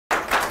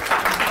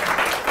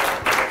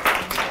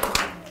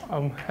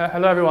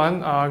Hello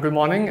everyone, good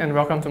morning and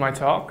welcome to my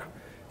talk.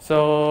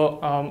 So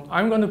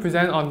I'm going to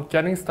present on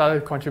getting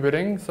started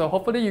contributing. So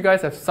hopefully you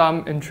guys have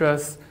some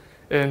interest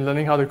in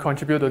learning how to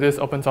contribute to this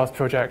open source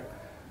project.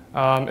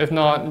 If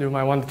not, you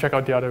might want to check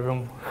out the other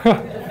room.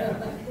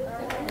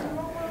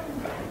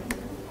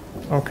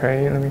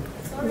 Okay, let me...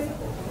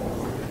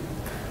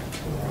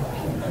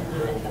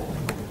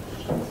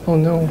 Oh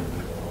no.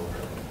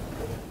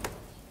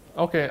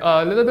 Okay,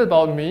 a little bit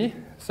about me.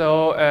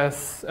 So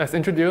as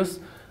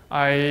introduced,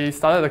 I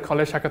started a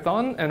college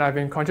hackathon and I've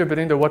been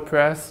contributing to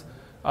WordPress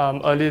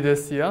early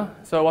this year.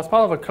 So it was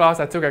part of a class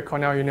I took at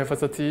Cornell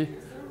University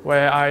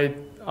where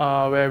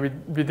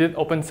we did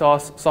open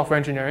source software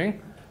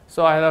engineering.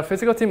 So I had a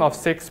physical team of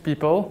 6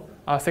 people,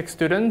 6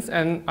 students,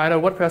 and I had a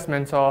WordPress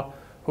mentor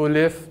who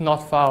lived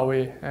not far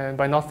away. And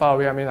by not far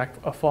away, I mean like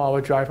a 4-hour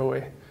drive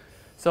away.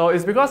 So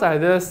it's because I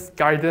had this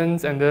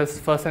guidance and this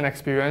first-hand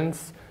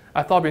experience,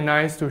 I thought it'd be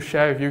nice to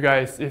share with you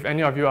guys if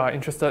any of you are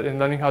interested in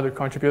learning how to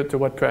contribute to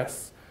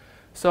WordPress.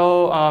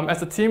 So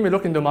as a team, we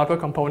look into multiple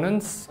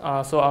components.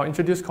 So I'll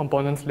introduce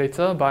components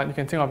later, but you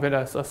can think of it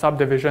as a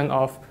subdivision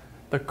of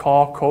the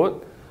core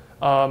code.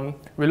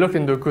 We looked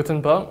into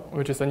Gutenberg,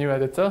 which is a new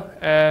editor,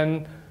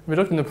 and we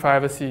looked into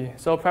privacy.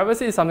 So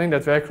privacy is something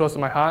that's very close to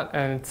my heart,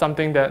 and it's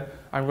something that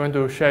I'm going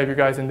to share with you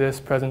guys in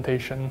this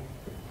presentation.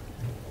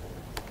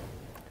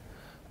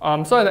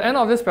 So at the end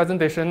of this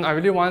presentation, I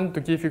really want to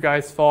give you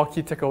guys 4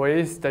 key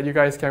takeaways that you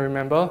guys can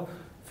remember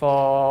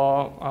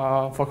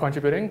for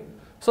contributing.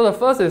 So the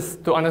first is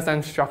to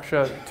understand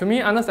structure. To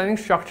me, understanding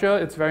structure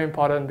is very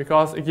important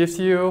because it gives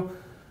you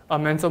a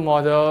mental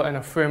model and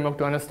a framework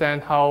to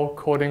understand how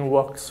coding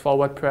works for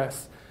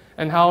WordPress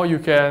and how you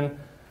can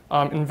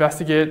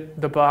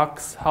investigate the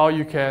bugs, how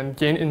you can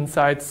gain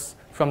insights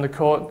from the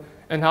code,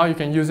 and how you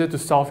can use it to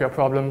solve your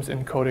problems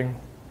in coding.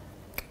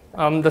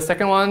 The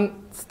second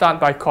one, start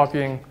by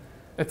copying.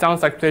 It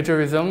sounds like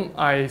plagiarism.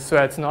 I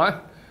swear it's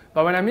not.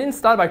 But when I mean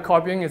start by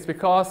copying, it's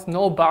because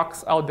no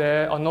bugs out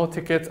there or no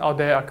tickets out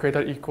there are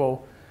created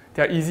equal.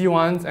 There are easy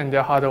ones and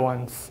there are harder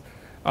ones.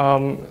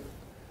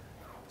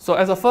 So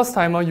as a first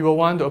timer, you will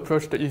want to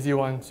approach the easy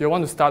ones. You'll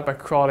want to start by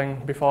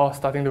crawling before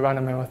starting to run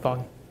a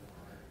marathon.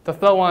 The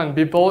third one,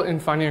 be bold in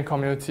finding a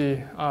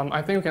community.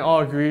 I think we can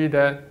all agree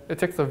that it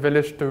takes a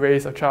village to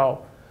raise a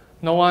child.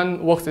 No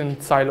one works in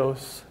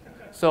silos.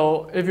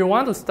 So if you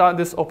want to start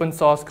this open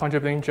source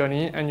contributing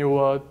journey and you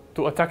were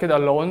to attack it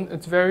alone,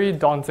 it's very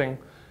daunting.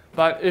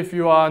 But if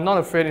you are not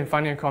afraid in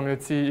finding a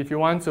community, if you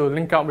want to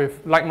link up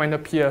with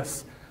like-minded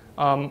peers,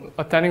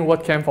 attending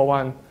WordCamp for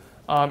one,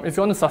 it's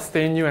going to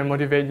sustain you and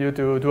motivate you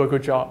to do a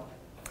good job.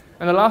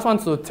 And the last one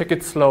is to take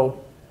it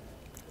slow.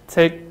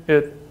 Take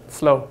it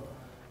slow.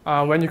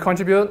 When you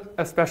contribute,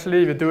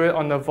 especially if you do it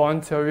on a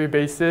voluntary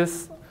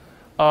basis,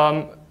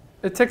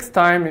 it takes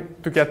time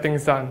to get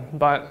things done.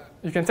 But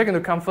you can take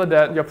into comfort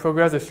that your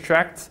progress is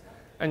tracked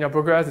and your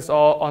progress is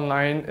all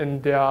online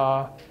in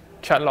their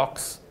chat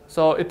logs.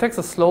 So it takes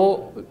a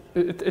slow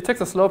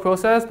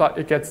process, but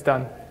it gets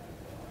done.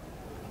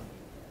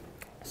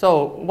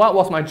 So what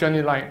was my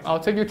journey like? I'll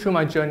take you through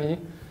my journey,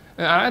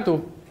 and I like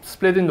to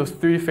split into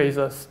 3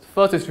 phases.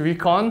 First is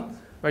recon,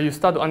 where you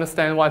start to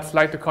understand what it's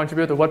like to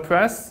contribute to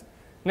WordPress.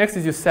 Next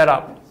is you set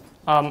up.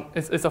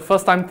 It's a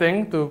first-time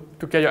thing to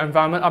get your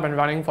environment up and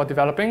running for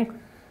developing.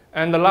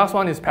 And the last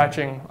one is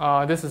patching.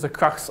 This is the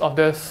crux of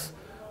this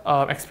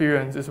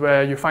experience, is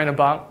where you find a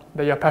bug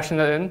that you're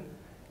passionate in.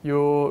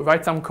 You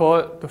write some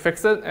code to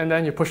fix it, and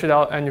then you push it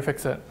out and you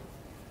fix it.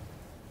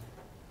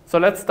 So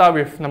let's start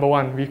with number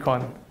 1,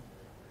 recon.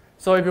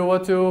 So if you were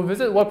to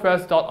visit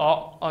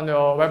WordPress.org on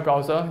your web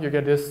browser, you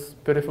get this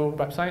beautiful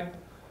website.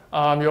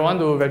 You want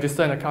to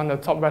register an account in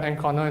the top right-hand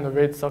corner in the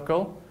red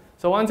circle.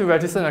 So once you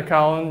register an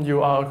account,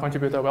 you are a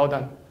contributor. Well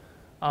done.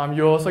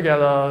 You also get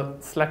a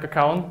Slack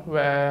account,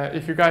 where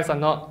if you guys are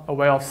not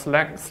aware of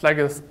Slack, Slack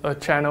is a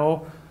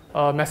channel,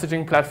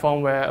 messaging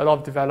platform where a lot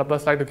of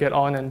developers like to get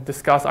on and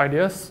discuss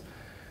ideas.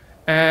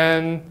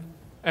 And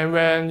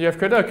when you have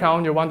created an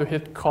account, you want to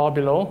hit core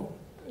below.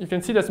 You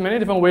can see there's many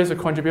different ways to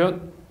contribute,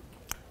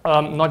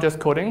 not just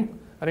coding.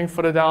 I think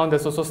further down,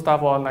 there's also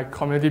stuff on like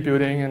community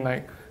building and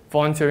like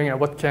volunteering at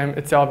WordCamp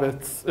itself.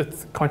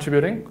 It's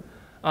contributing.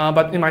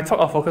 But in my talk,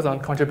 I'll focus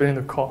on contributing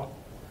to core.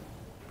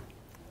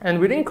 And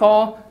within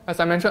core, as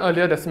I mentioned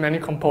earlier, there's many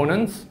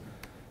components.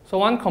 So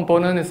one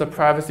component is a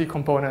privacy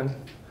component.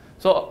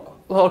 So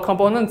a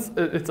component,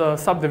 it's a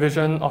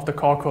subdivision of the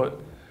core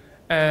code.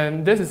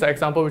 And this is an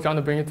example which I want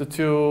to bring you to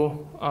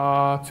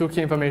two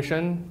key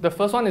information. The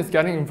first one is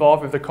getting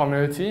involved with the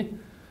community.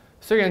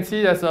 So you can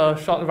see there's a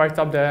short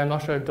write-up there. I'm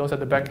not sure if those at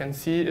the back can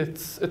see.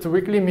 It's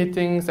weekly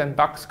meetings and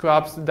bug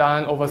scrubs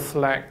done over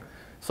Slack.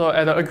 So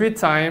at an agreed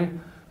time,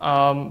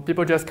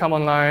 people just come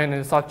online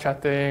and start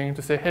chatting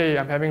to say, hey,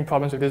 I'm having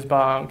problems with this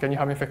bug, can you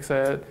help me fix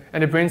it?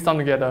 And they brainstorm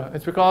together.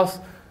 It's because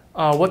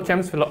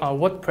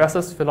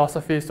WordPress's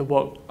philosophy is to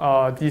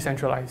work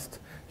decentralized.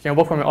 You can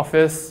work from your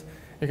office,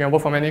 you can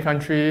work from any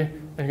country,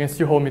 and you can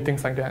still hold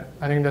meetings like that.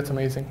 I think that's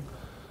amazing.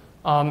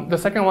 The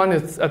second one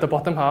is at the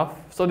bottom half.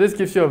 So this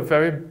gives you a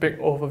very big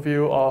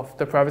overview of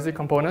the privacy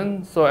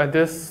component. So at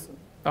this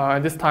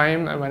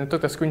time, when I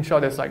took the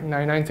screenshot, there's like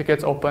 99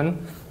 tickets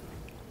open.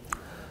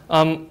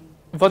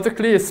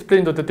 Vertically, it's split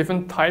into the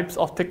different types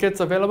of tickets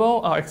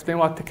available. I'll explain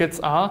what tickets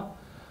are.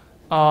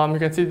 You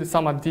can see that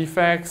some are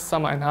defects,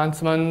 some are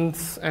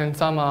enhancements, and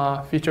some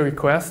are feature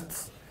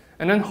requests.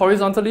 And then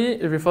horizontally,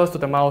 it refers to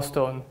the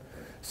milestone.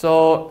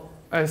 So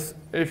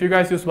if you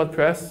guys use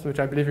WordPress, which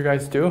I believe you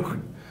guys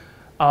do,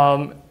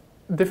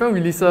 different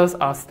releases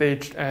are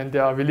staged and they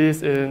are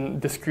released in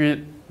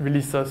discrete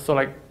releases. So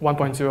like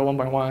 1.0,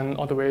 1.1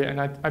 all the way. And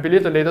I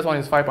believe the latest one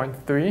is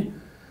 5.3.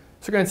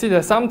 So you can see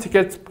there's some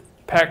tickets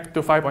packed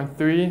to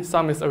 5.3,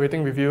 some is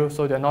awaiting review,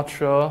 so they're not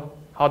sure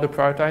how to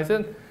prioritize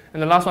it.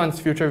 And the last one is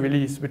future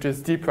release, which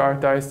is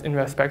deprioritized in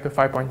respect to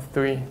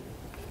 5.3.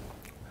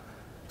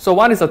 So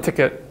what is a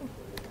ticket?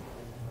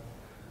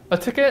 A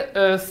ticket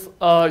is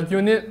a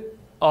unit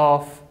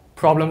of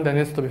problem that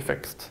needs to be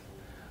fixed.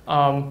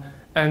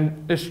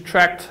 And it's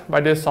tracked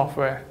by this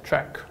software,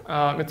 Track.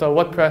 It's a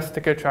WordPress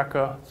ticket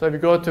tracker. So if you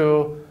go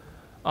to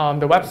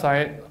the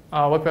website,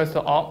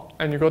 WordPress.org,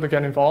 and you go to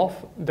get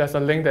involved, there's a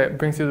link that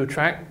brings you to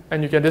Track,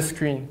 and you get this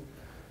screen.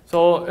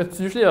 So it's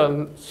usually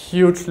a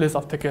huge list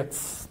of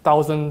tickets,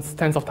 thousands,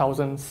 tens of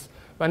thousands.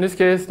 But in this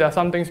case, there are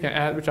some things you can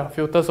add, which are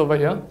filters over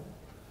here.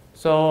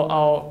 So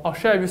I'll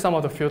share with you some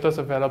of the filters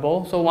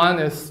available. So one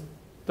is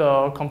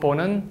the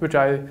component, which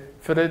I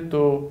filtered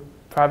to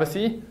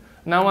privacy.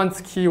 Now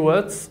one's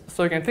keywords.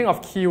 So you can think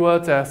of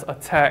keywords as a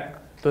tag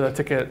to the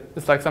ticket.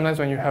 It's like sometimes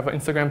when you have an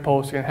Instagram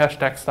post, you can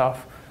hashtag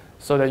stuff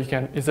so that you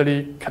can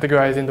easily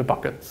categorize into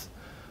buckets.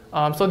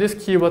 So this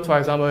keyword, for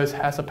example,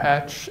 has a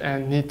patch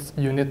and needs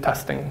unit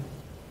testing.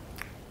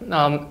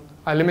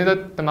 I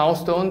limited the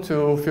milestone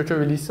to future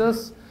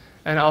releases,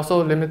 and I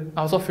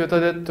also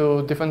filtered it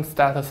to different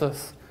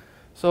statuses.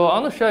 So I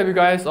want to share with you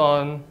guys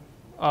on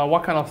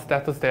what kind of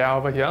status they are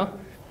over here,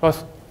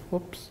 because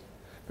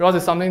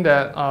it's something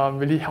that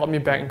really helped me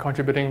back in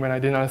contributing when I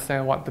didn't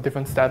understand what the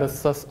different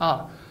statuses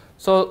are.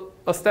 So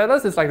a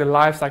status is like the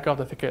life cycle of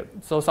the ticket.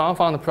 So someone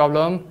found a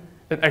problem,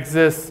 it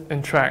exists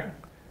in Track.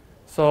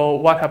 So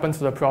what happens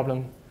to the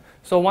problem?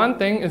 So one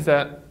thing is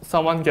that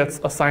someone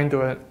gets assigned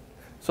to it.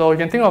 So you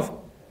can think of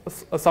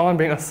someone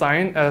being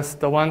assigned as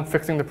the one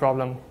fixing the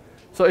problem.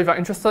 So if you're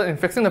interested in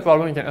fixing the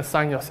problem, you can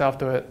assign yourself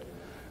to it.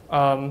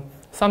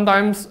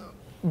 Sometimes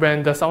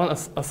when there's someone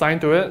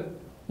assigned to it,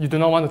 you do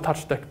not want to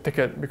touch the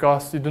ticket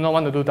because you do not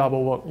want to do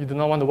double work. You do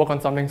not want to work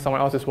on something someone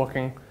else is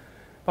working.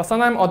 But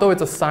sometimes, although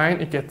it's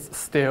assigned, it gets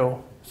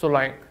stale. So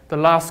like the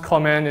last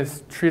comment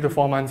is 3 to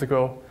 4 months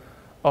ago,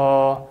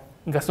 or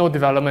there's no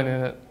development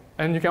in it.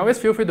 And you can always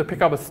feel free to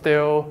pick up a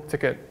stale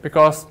ticket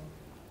because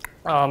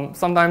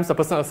sometimes the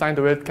person assigned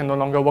to it can no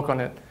longer work on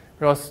it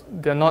because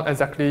they're not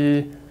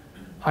exactly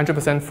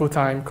 100%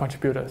 full-time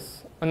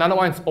contributors. Another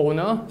one is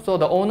owner. So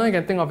the owner, you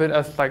can think of it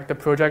as like the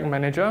project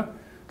manager,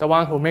 the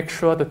one who makes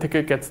sure the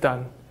ticket gets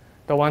done,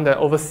 the one that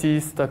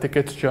oversees the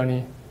ticket's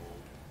journey.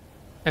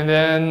 And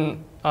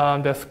then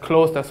there's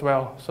closed as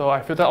well. So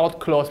I filtered out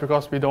closed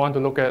because we don't want to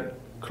look at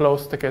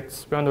closed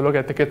tickets. We want to look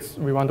at tickets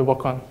we want to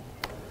work on.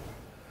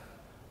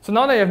 So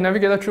now that you've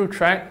navigated through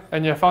Track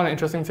and you have found an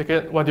interesting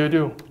ticket, what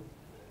do?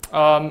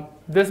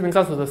 This brings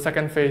us to the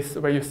second phase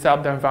where you set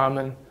up the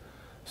environment.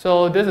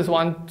 So this is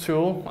one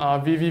tool,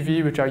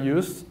 VVV, which I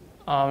use.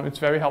 It's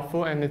very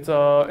helpful, and it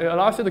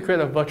allows you to create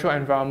a virtual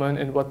environment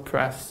in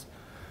WordPress.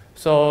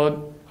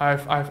 So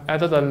I've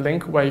added a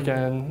link where you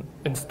can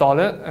install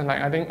it, and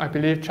I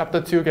believe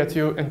chapter 2 gets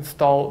you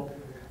installed,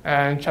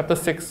 and chapter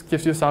 6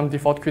 gives you some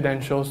default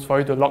credentials for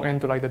you to log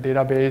into like the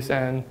database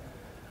and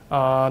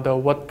the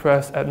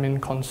WordPress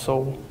admin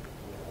console.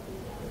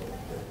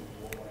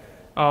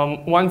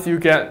 Once you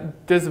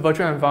get this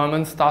virtual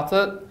environment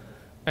started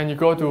and you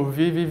go to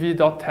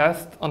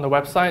vvv.test on the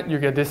website, you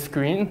get this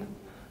screen.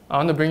 I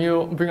want to bring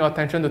your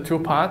attention to two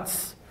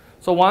parts.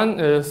 So one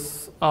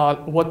is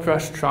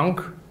WordPress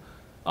trunk.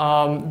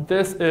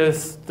 This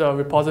is the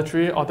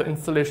repository or the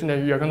installation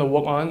that you're going to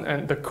work on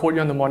and the code you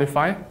want to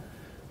modify.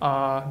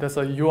 There's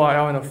a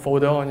URL and a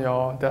folder on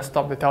your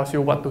desktop that tells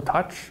you what to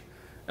touch.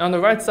 And on the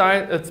right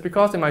side, it's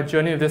because in my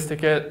journey with this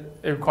ticket,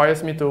 it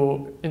requires me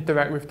to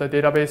interact with the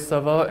database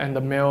server and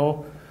the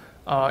mail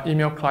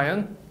email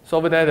client. So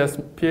over there, there's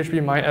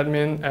PHP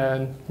MyAdmin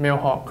and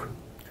Mailhawk.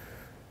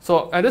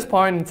 So at this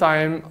point in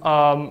time,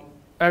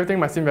 everything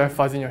might seem very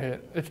fuzzy in your head.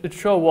 It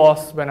sure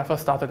was when I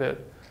first started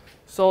it.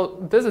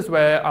 So this is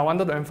where I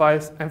wanted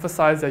to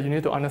emphasize that you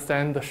need to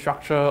understand the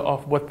structure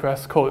of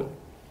WordPress code.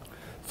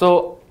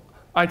 So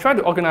I tried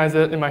to organize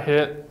it in my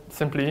head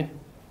simply,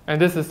 and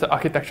this is the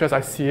architecture as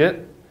I see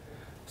it.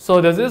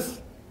 So there's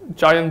this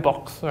giant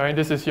box, right?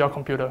 This is your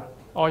computer.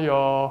 All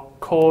your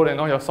code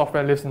and all your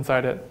software lives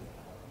inside it.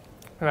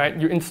 Right?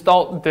 You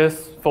installed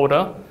this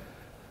folder,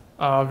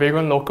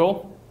 Vagrant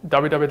Local,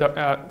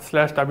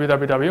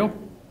 www,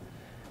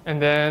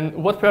 and then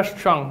WordPress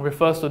trunk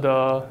refers to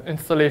the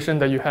installation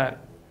that you had.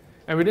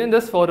 And within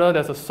this folder,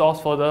 there's a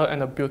source folder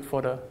and a build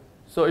folder.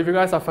 So if you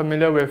guys are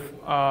familiar with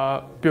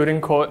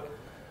building code,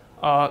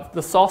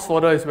 The source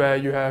folder is where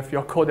you have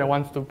your code that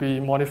wants to be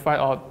modified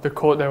or the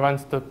code that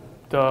runs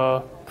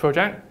the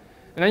project.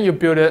 And then you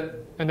build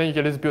it, and then you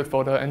get this build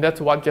folder, and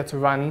that's what gets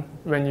run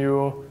when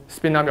you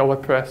spin up your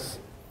WordPress.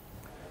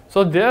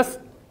 So this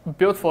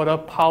build folder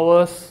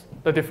powers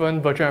the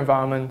different virtual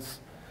environments.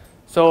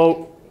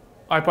 So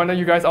I pointed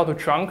you guys out to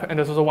Trunk, and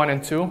there's also 1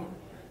 and 2.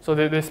 So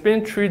they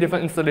spin 3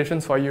 different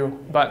installations for you,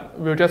 but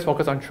we'll just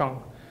focus on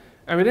Trunk.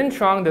 And within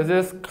Trunk, there's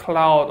this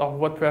cloud of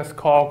WordPress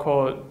core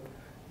code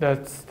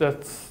that's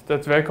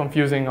very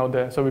confusing out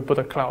there, so we put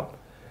a cloud.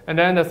 And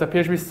then there's the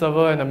PHP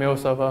server and the mail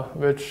server,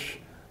 which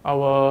I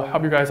will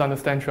help you guys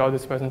understand throughout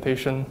this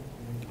presentation.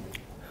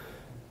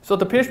 So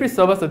the PHP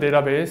server is the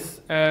database,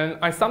 and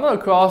I stumbled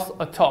across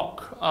a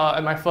talk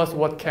at my first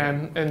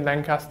WordCamp in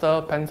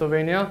Lancaster,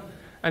 Pennsylvania,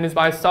 and it's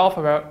by Sal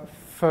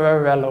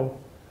Ferrarello.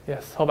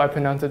 Yes, hope I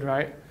pronounced it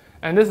right.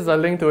 And this is a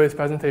link to his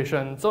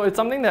presentation. So it's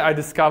something that I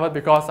discovered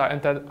because I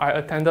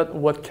attended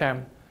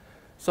WordCamp.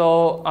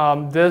 So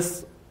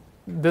this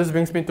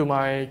brings me to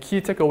my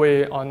key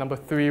takeaway on number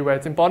 3, where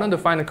it's important to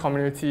find a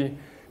community.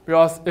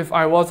 Because if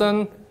I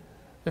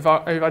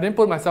didn't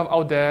put myself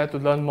out there to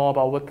learn more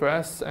about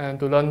WordPress and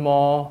to learn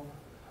more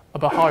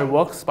about how it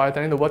works by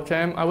attending the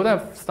WordCamp, I would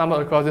have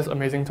stumbled across this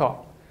amazing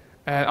talk.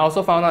 And I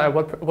also found out at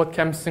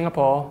WordCamp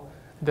Singapore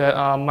that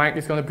Mike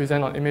is going to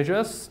present on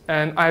images.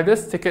 And I have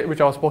this ticket which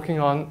I was working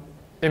on,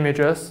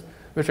 images,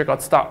 which I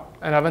got stuck.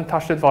 And I haven't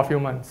touched it for a few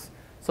months.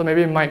 So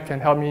maybe Mike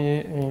can help me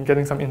in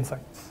getting some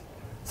insights.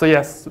 So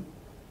yes,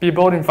 be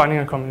bold in finding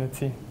a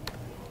community.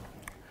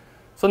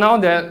 So now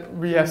that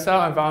we have set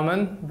our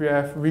environment, we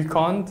have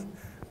reconned,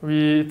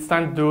 it's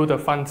time to do the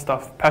fun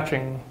stuff,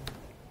 patching.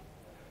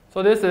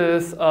 So this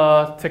is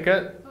a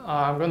ticket.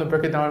 I'm going to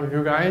break it down with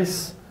you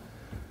guys.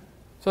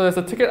 So there's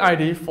a ticket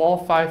ID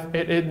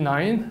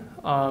 45889.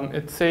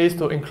 It says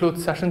to include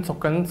session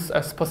tokens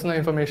as personal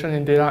information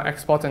in data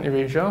export and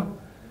erasure.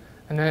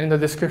 And then in the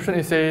description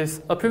it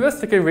says, a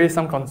previous ticket raised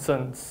some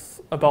concerns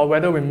about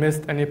whether we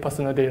missed any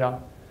personal data.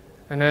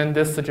 And then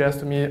this suggests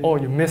to me, oh,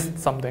 you missed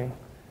something.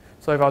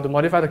 So if I were to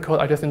modify the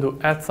code, I just need to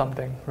add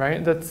something,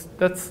 right?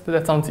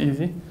 That sounds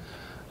easy.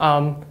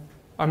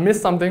 I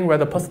missed something where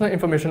the personal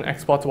information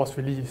export was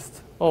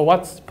released. Oh,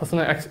 what's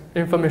personal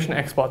information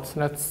export?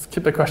 Let's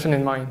keep the question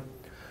in mind.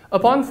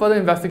 Upon further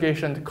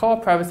investigation, the core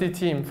privacy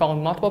team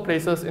found multiple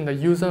places in the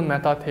user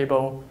meta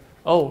table.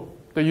 Oh,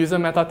 the user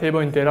meta table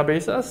in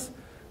databases?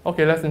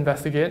 Okay, let's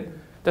investigate.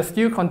 The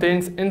SKU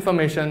contains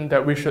information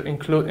that we should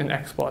include in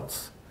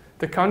exports.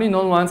 The currently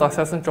known ones are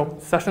session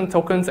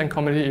tokens and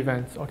community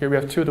events. Okay, we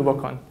have 2 to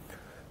work on.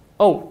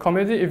 Oh,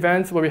 community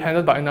events will be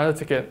handled by another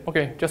ticket.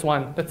 Okay, just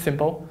 1, that's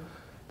simple.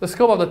 The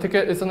scope of the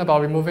ticket isn't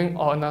about removing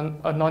or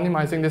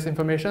anonymizing this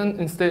information,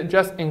 instead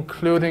just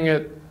including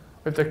it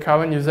with the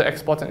current user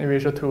export and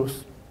erasure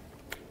tools.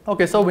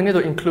 Okay, so we need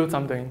to include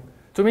something.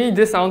 To me,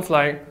 this sounds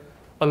like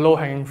a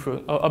low-hanging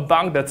fruit, a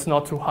bug that's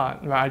not too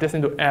hard, right? I just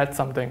need to add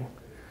something.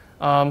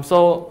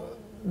 So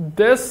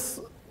this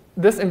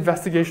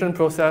investigation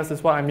process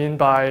is what I mean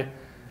by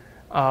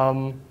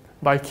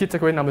key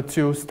takeaway number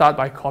 2, start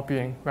by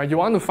copying, right? You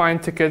want to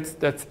find tickets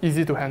that's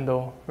easy to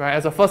handle, right?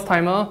 As a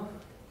first-timer,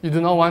 you do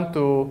not want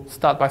to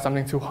start by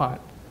something too hard.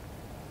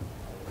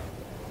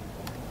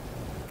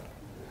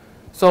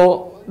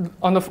 So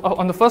on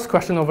the first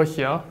question over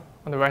here,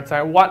 on the right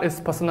side, what is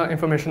personal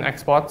information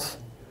exports?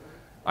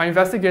 I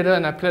investigated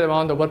and I played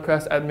around the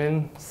WordPress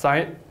admin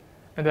site,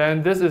 and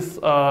then this is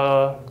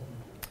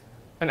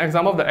an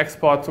example of the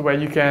exports where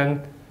you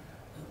can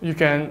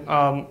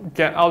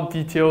get out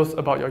details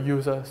about your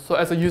users. So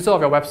as a user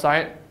of your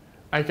website,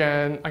 I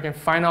can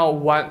find out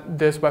what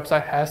this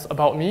website has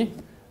about me,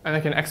 and I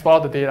can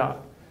export the data.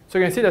 So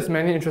you can see there's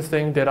many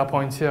interesting data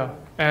points here.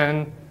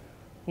 And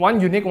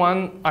one unique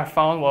one I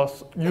found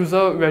was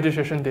user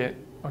registration date.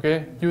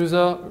 Okay,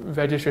 user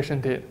registration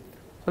date.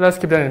 So let's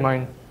keep that in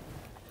mind.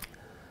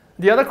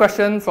 The other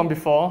question from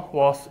before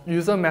was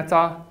user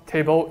meta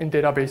table in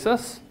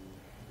databases.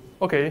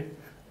 Okay,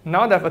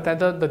 now that I've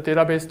attended the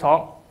database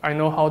talk, I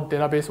know how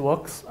database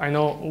works. I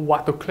know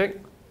what to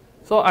click.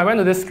 So I went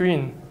to this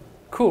screen.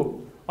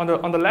 Cool. On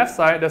the left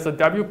side, there's a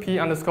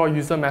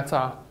WP_user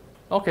meta.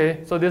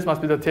 Okay, so this must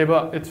be the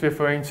table it's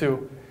referring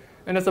to.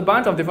 And there's a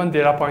bunch of different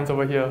data points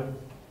over here.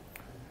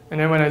 And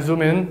then when I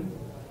zoom in,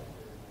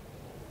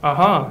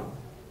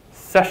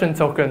 session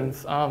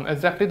tokens.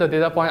 Exactly the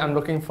data point I'm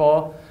looking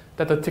for,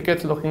 that the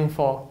ticket's looking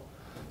for.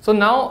 So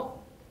now,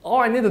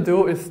 all I need to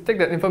do is take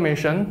that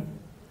information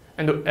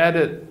and to add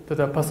it to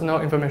the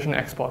personal information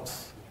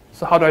exports.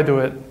 So how do I do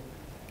it?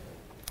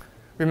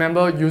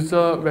 Remember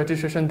user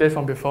registration date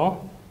from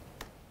before?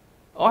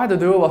 All I had to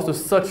do was to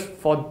search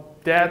for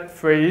that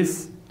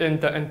phrase in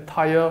the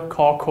entire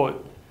core code.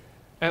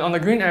 And on the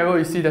green arrow,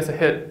 you see there's a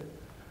hit.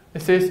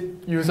 It says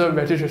user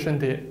registration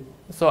date.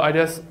 So I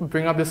just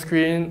bring up the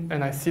screen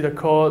and I see the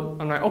code.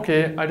 I'm like,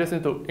 okay, I just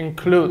need to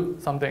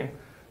include something.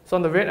 So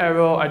on the red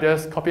arrow, I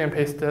just copy and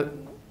pasted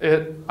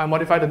it. I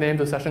modify the name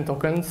to session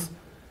tokens.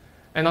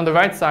 And on the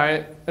right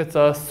side, it's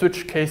a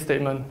switch case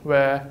statement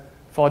where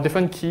for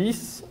different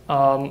keys,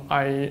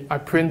 I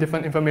print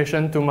different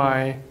information to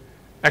my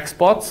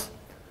exports.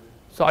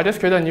 So I just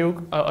created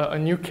a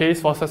new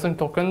case for session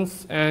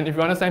tokens, and if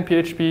you understand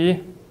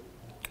PHP,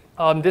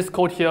 this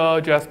code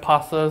here just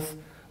passes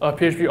a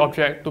PHP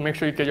object to make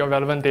sure you get your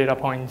relevant data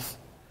points.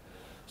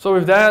 So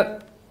with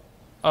that,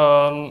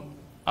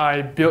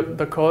 I built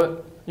the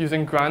code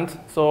using Grunt.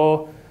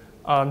 So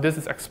this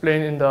is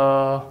explained in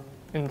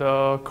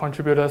the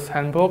contributors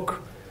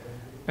handbook,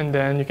 and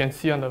then you can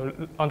see on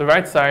the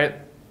right side,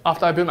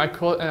 after I built my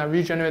code and I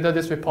regenerated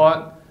this report,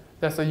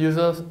 there's a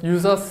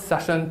user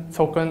session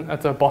token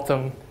at the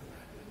bottom.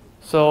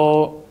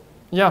 So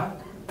yeah,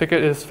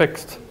 ticket is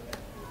fixed.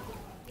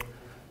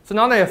 So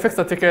now that you fixed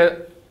the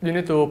ticket, you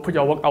need to put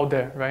your work out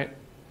there, right?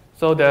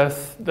 So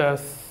there's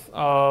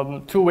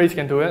 2 ways you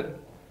can do it.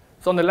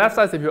 So on the left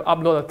side is if you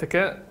upload a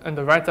ticket, and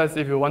the right side is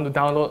if you want to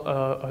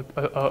download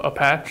a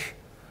patch.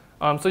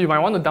 So you might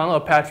want to download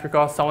a patch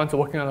because someone's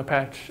working on a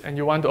patch, and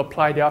you want to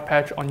apply their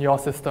patch on your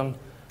system.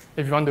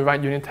 If you want to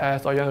write unit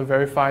tests or you want to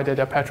verify that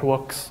their patch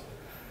works,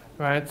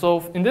 right?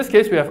 So in this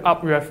case, we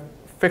have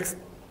fixed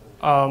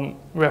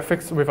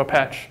with a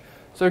patch.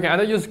 So you can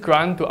either use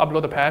Grunt to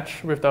upload the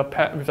patch with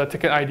the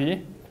ticket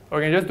ID,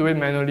 or you can just do it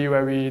manually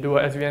where we do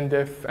a SVN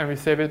diff and we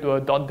save it to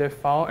a .diff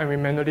file and we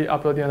manually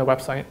upload it on the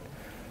website.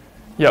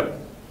 Yep.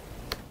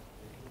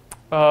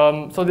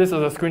 So this is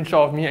a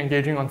screenshot of me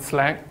engaging on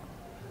Slack.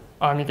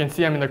 You can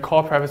see I'm in the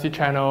core privacy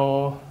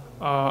channel.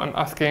 I'm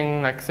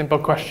asking like simple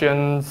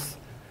questions,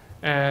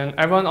 and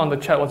everyone on the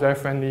chat was very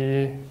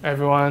friendly.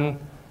 Everyone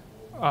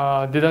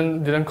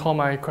didn't call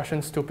my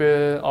questions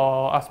stupid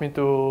or ask me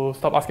to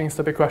stop asking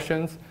stupid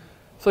questions.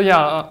 So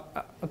yeah,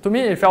 to me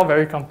it felt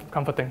very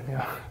comforting.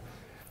 Yeah.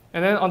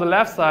 And then on the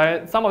left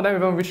side, some of them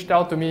even reached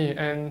out to me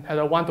and had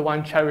a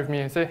one-to-one chat with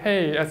me and said,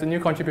 hey, as a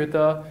new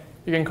contributor,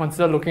 you can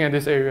consider looking at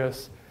these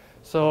areas.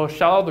 So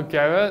shout out to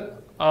Garrett.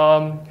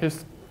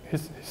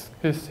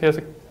 He has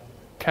a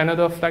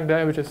Canada flag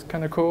there, which is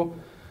kind of cool.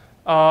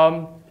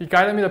 He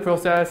guided me the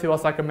process. He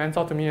was like a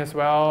mentor to me as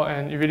well,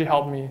 and it really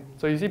helped me.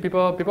 So you see, people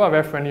are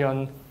very friendly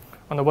on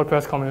the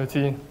WordPress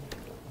community.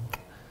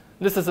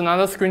 This is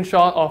another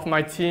screenshot of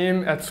my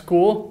team at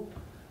school.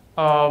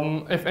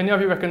 If any of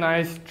you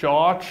recognize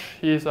George,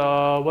 he's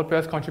a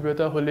WordPress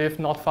contributor who lived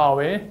not far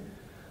away.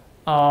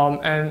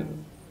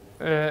 And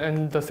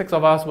the 6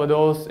 of us were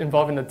those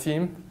involved in the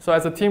team. So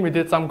as a team, we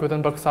did some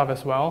Gutenberg stuff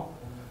as well,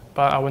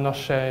 but I will not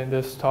share in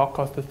this talk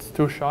because it's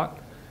too short.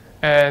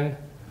 And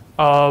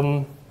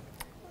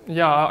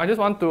yeah, I just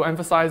want to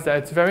emphasize that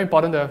it's very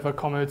important to have a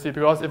community,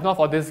 because if not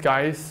for these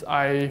guys,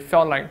 I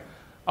felt like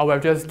I would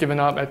have just given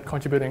up at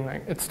contributing.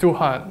 Like, it's too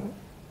hard,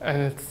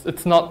 and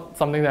it's not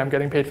something that I'm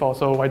getting paid for,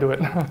 so why do it?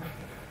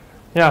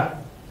 Yeah.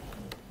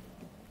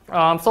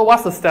 So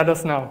what's the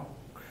status now?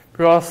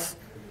 Because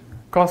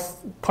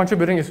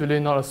contributing is really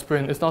not a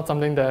sprint. It's not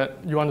something that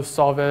you want to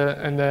solve it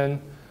and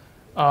then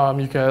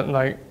you get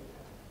like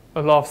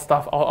a lot of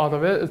stuff out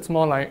of it. It's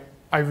more like,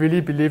 I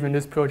really believe in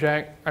this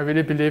project. I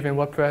really believe in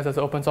WordPress as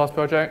an open source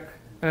project,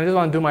 and I just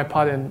want to do my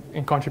part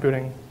in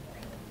contributing.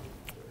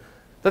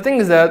 The thing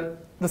is that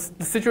the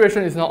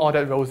situation is not all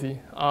that rosy.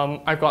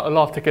 I've got a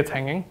lot of tickets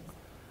hanging.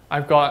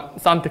 I've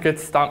got some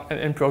tickets stuck and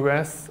in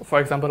progress. For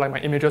example, like my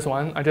images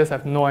one, I just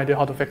have no idea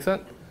how to fix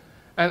it.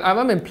 And I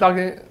haven't been plugged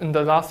in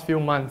the last few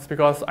months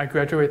because I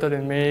graduated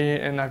in May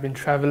and I've been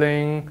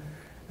traveling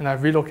and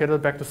I've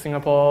relocated back to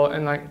Singapore,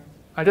 and like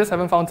I just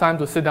haven't found time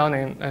to sit down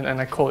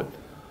and code.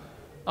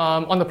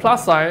 On the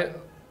plus side,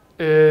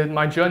 in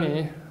my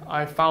journey,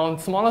 I found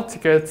smaller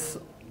tickets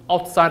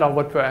outside of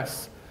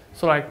WordPress.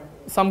 So like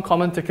some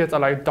common tickets are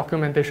like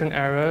documentation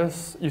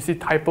errors. You see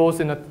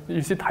typos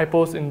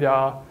in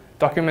their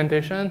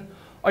documentation,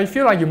 or you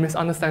feel like you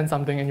misunderstand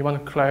something and you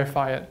want to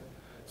clarify it.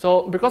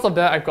 So because of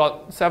that, I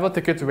got several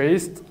tickets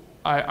raised.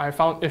 I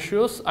found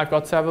issues. I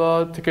got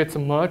several tickets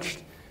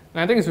merged,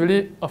 and I think it's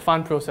really a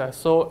fun process.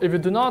 So if you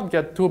do not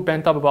get too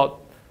bent up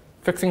about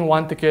fixing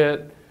one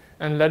ticket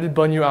and let it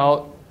burn you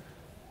out,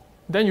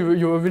 then you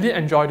will really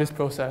enjoy this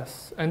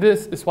process. And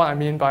this is what I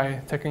mean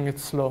by taking it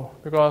slow,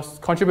 because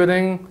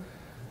contributing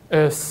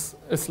is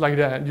like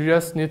that. You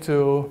just need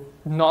to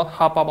not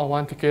hop up on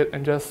one ticket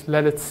and just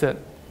let it sit.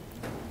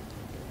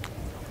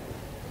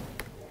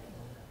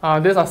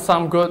 These are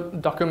some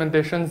good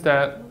documentations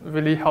that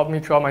really helped me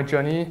throughout my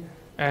journey,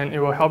 and it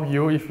will help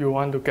you if you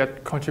want to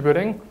get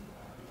contributing.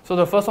 So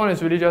the first one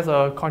is really just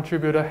a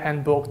contributor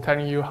handbook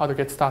telling you how to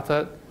get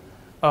started.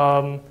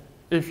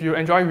 If you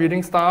enjoy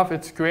reading stuff,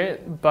 it's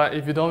great, but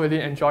if you don't really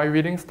enjoy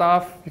reading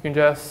stuff, you can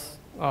just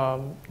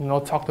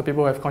talk to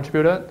people who have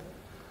contributed.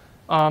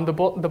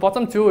 The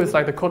bottom two is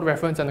like the code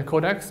reference and the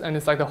codex, and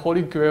it's like the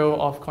holy grail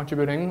of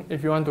contributing.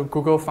 If you want to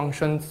Google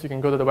functions, you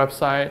can go to the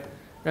website.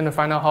 You want to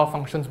find out how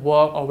functions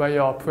work or where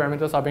your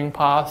parameters are being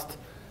passed.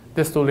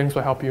 These 2 links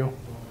will help you.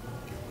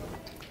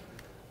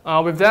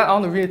 With that, I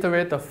want to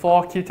reiterate the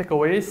 4 key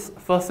takeaways.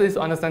 Firstly is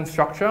to understand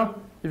structure.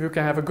 If you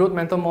can have a good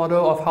mental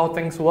model of how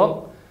things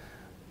work,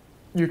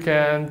 you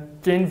can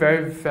gain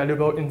very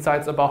valuable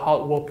insights about how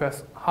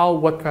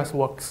WordPress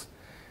works.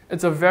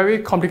 It's a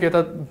very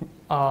complicated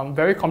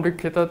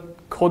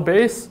code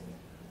base,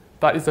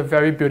 but it's a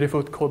very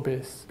beautiful code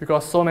base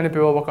because so many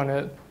people work on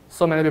it,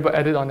 so many people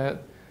edit on it,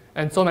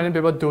 and so many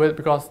people do it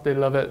because they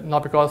love it,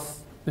 not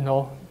because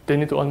they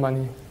need to earn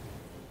money.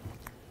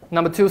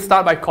 Number 2,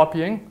 start by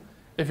copying.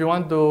 If you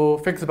want to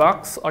fix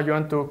bugs or you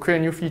want to create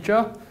a new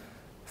feature,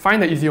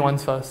 find the easy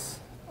ones first.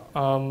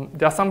 There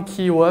are some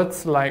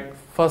keywords like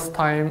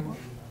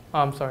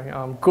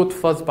good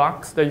first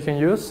bugs that you can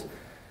use.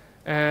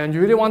 And you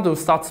really want to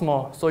start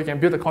small so you can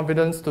build the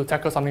confidence to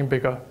tackle something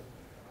bigger.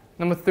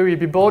 Number 3,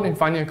 be bold in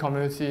finding a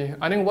community.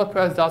 I think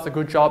WordPress does a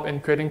good job in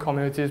creating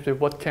communities with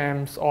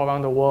WordCamps all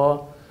around the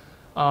world,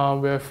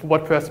 with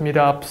WordPress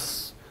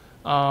meetups,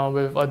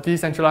 with a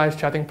decentralized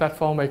chatting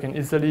platform where you can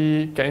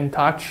easily get in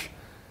touch.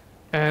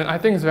 And I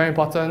think it's very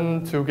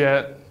important to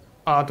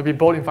be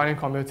bold in finding a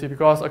community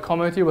because a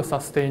community will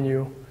sustain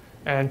you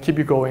and keep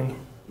you going.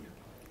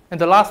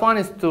 And the last one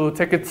is to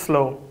take it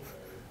slow.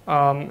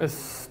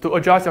 Is to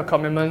adjust your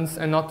commitments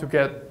and not to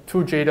get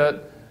too jaded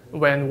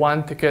when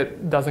one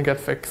ticket doesn't get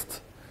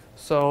fixed.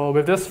 So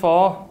with this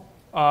 4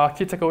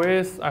 key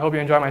takeaways, I hope you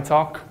enjoy my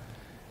talk.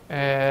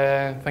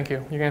 And thank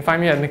you. You can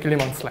find me at Nicky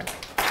Lim on Slack.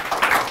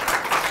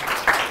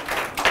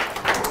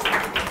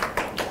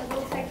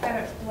 We'll take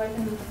that away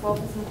from the floor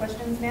for some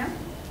questions now.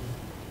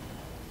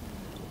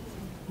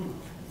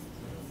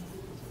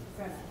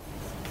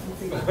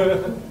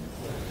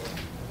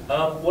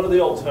 What are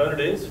the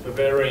alternatives for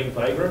varying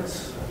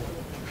vagrants?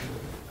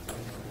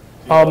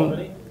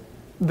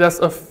 There's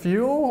a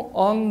few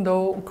on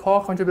the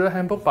core contributor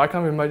handbook, but I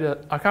can't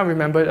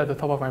remember it at the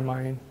top of my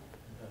mind.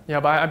 Yeah,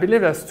 but I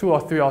believe there's 2 or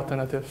 3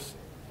 alternatives.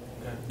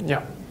 Okay.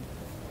 Yeah.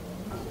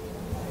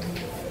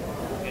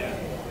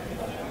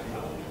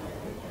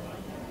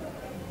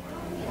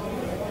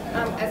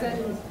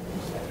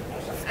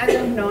 As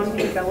a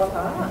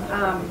non-developer,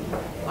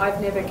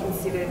 I've never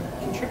considered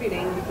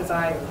contributing because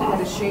I had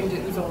assumed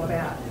it was all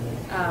about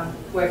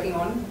working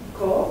on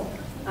core.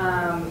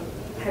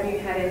 Have you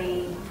had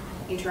any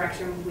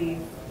interaction with,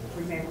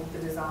 for example, the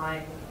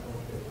design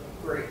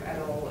group at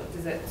all?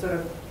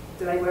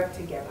 Do they work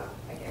together,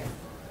 I guess?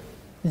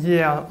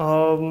 Yeah,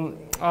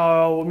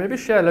 I'll maybe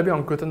share a little bit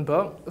on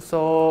Gutenberg.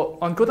 So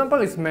on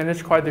Gutenberg, it's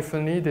managed quite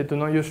differently. They do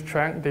not use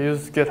Track, they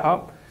use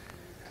GitHub.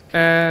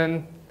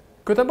 And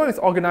Gutenberg is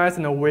organized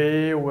in a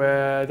way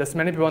where there's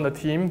many people on the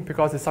team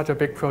because it's such a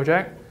big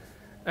project.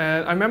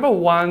 And I remember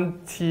one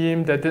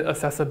team that did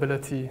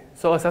accessibility.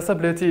 So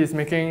accessibility is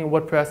making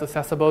WordPress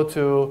accessible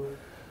to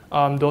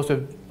those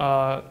with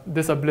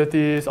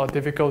disabilities or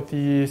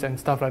difficulties and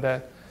stuff like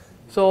that.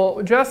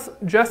 So just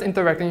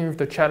interacting with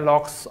the chat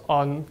logs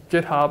on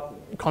GitHub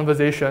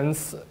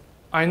conversations,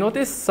 I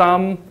noticed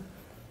some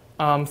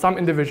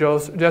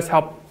individuals just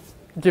help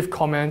give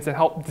comments and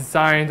help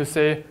design to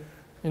say,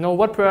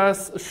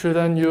 WordPress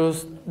shouldn't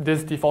use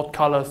these default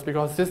colors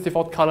because these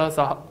default colors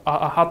are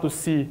hard to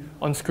see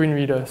on screen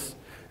readers.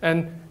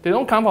 And they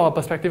don't come from a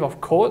perspective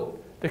of code,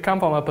 they come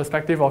from a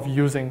perspective of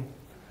using.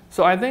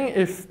 So I think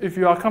if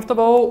you are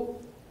comfortable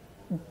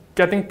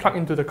getting plugged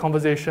into the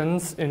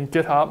conversations in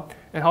GitHub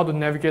and how to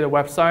navigate a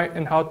website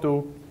and how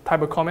to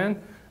type a comment,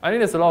 I think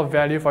there's a lot of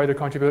value for you to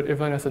contribute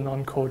even as a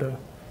non-coder.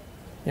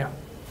 Yeah.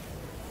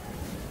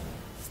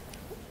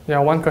 Yeah,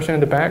 one question in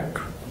the back.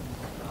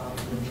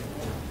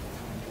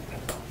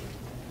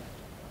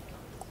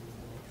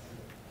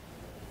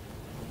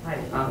 Hi,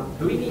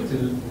 do we need to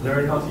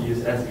learn how to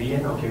use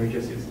SVN or can we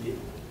just use Git?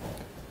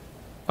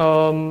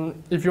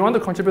 If you want to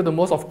contribute the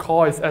most of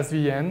core is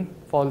SVN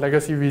for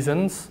legacy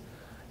reasons.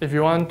 If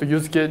you want to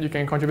use Git, you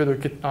can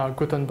contribute to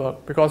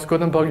Gutenberg because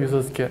Gutenberg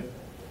uses Git.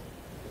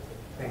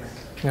 Thanks.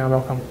 Yeah,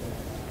 welcome.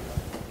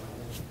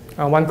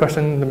 One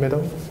question in the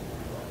middle.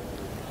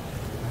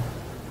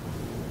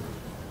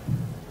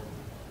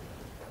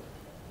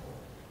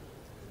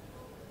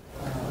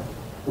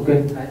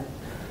 Okay. Hi.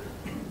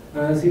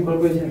 Simple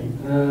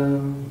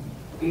question.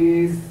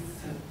 Is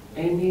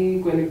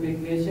any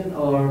qualification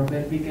or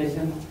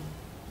verification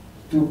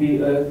to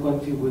be a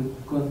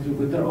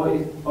contributor,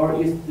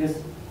 or is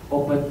this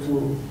open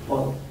to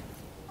all?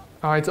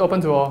 It's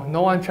open to all.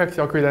 No one checks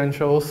your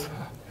credentials.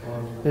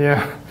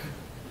 Yeah.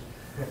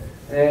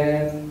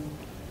 And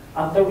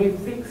after we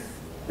fix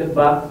the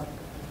bug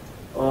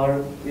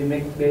or we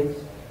make page,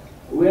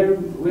 where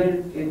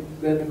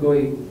it gonna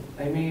going?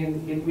 I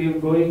mean, it will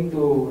going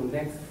to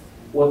next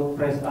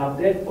WordPress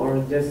update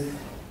or just?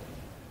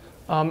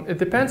 It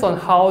depends on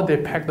how they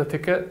pack the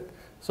ticket.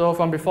 So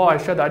from before, I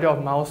shared the idea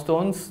of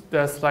milestones.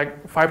 There's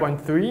like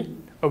 5.3,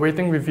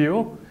 awaiting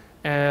review,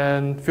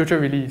 and future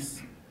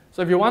release.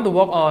 So if you want to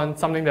work on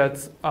something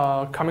that's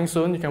coming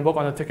soon, you can work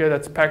on a ticket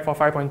that's packed for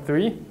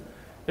 5.3.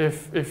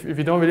 If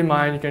you don't really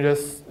mind, you can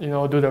just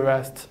do the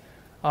rest.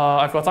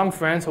 I've got some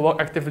friends who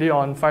work actively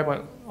on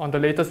the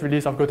latest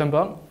release of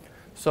Gutenberg.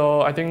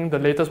 So I think the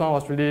latest one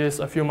was released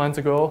a few months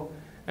ago,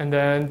 and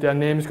then their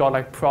names got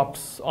like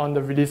props on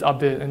the release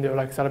update, and they were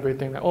like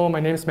celebrating, like, oh, my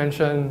name's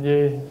mentioned,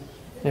 yay.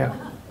 Yeah.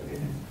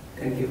 Okay.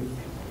 Thank you.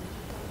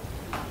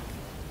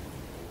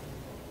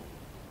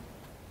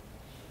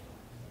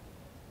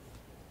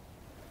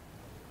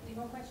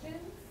 questions?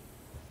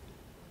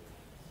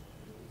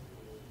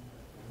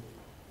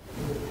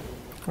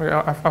 Okay,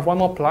 I have one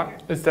more plug.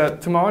 Is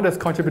that tomorrow there's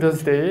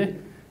Contributors Day.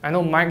 I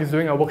know Mike is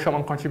doing a workshop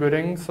on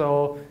contributing,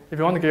 so if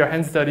you want to get your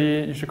hands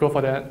dirty, you should go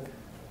for that.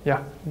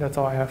 Yeah, that's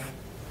all I have.